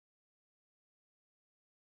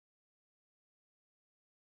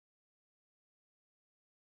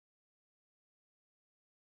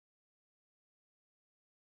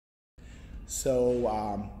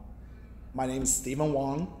My name is Steven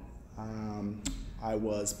Wang. I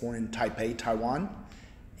was born in Taipei, Taiwan,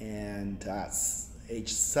 and at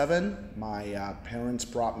age 7, my parents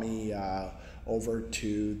brought me over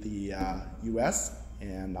to the U.S.,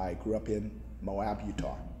 and I grew up in Moab,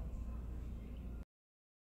 Utah.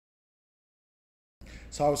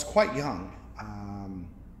 So I was quite young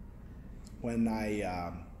when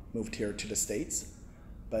I moved here to the States,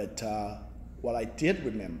 but what I did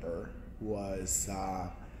remember was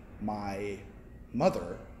my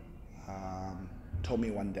mother told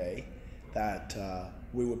me one day that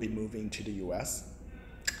we would be moving to the U.S.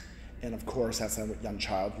 And of course, as a young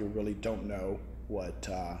child, you really don't know what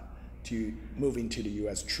moving to the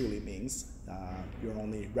U.S. truly means. Your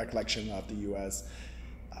only recollection of the U.S.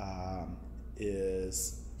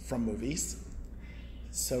 Is from movies.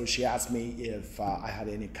 So she asked me if I had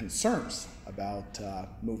any concerns about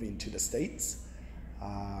moving to the States.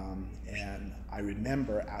 And I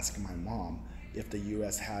remember asking my mom if the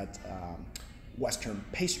U.S. had Western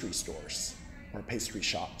pastry stores or pastry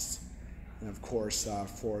shops. And of course,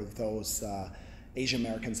 for those Asian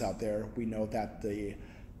Americans out there, we know that the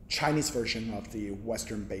Chinese version of the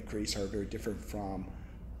Western bakeries are very different from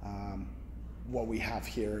what we have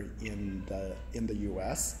here in the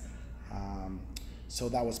U.S. So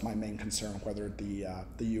that was my main concern, whether the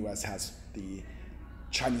U.S. has the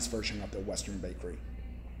Chinese version of the Western bakery.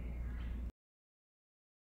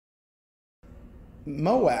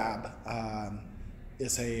 Moab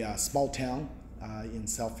is a small town in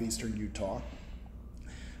southeastern Utah.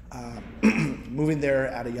 Moving there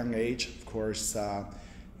at a young age, of course,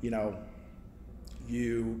 you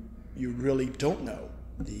really don't know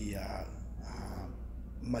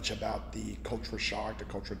much about the cultural shock, the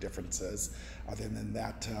cultural differences. Other than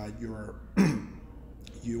that,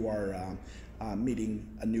 you are meeting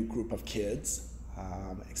a new group of kids.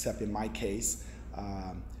 Except in my case,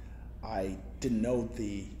 I didn't know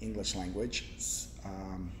the English language,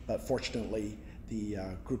 but fortunately, the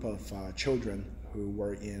group of children who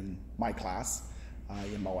were in my class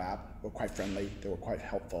in Moab were quite friendly. They were quite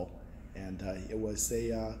helpful, and it was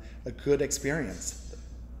a good experience.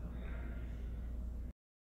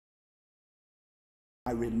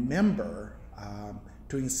 I remember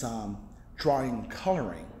doing some drawing and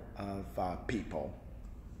coloring of people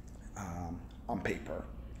on paper,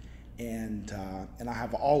 and I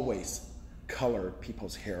have always colored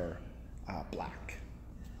people's hair black.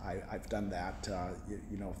 I've done that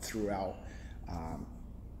throughout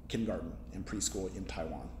kindergarten and preschool in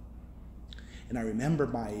Taiwan. And I remember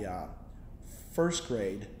my first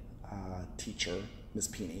grade teacher, Miss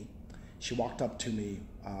Peony. She walked up to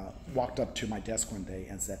my desk one day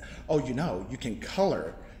and said, "Oh, you can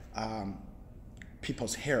color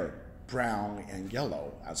people's hair brown and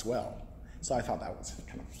yellow as well." So I thought that was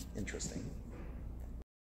kind of interesting.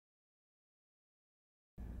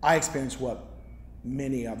 I experienced what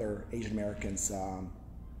many other Asian Americans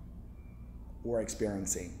were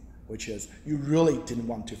experiencing, which is you really didn't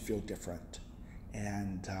want to feel different,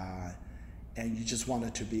 and you just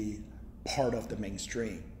wanted to be part of the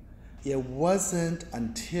mainstream. It wasn't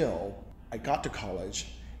until I got to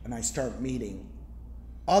college and I started meeting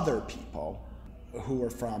other people who were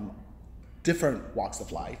from different walks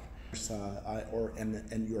of life,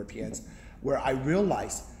 and Europeans, where I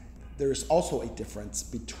realized there's also a difference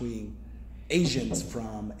between Asians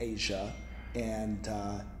from Asia and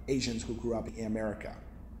Asians who grew up in America.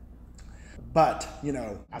 But,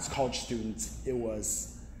 as college students, it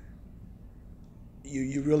was,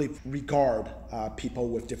 you really regard people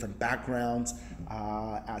with different backgrounds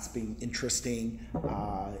as being interesting,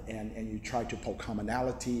 and you try to pull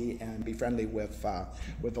commonality and be friendly with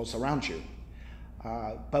those around you.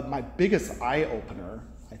 But my biggest eye-opener,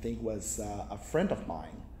 I think, was a friend of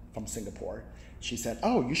mine from Singapore. She said,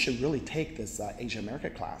 "Oh, you should really take this Asian America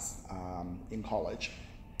class in college."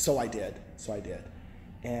 So I did.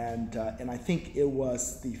 And I think it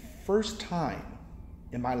was the first time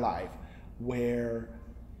in my life where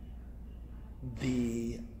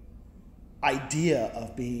the idea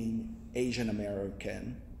of being Asian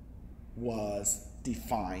American was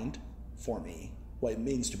defined for me, what it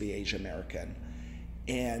means to be Asian American,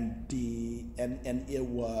 and it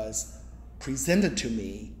was presented to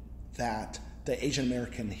me that the Asian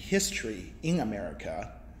American history in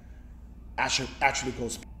America actually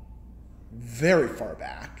goes very far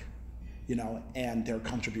back, and their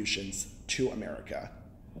contributions to America,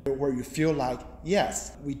 where you feel like,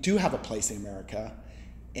 yes, we do have a place in America,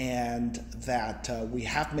 and that we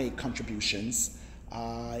have made contributions,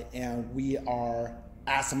 and we are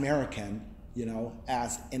as American,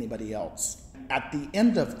 as anybody else. At the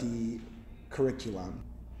end of the curriculum,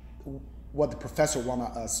 what the professor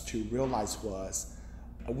wanted us to realize was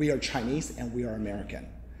we are Chinese and we are American.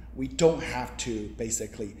 We don't have to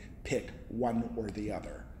basically pick one or the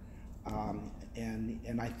other.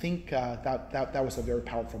 And I think that was a very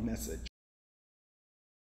powerful message.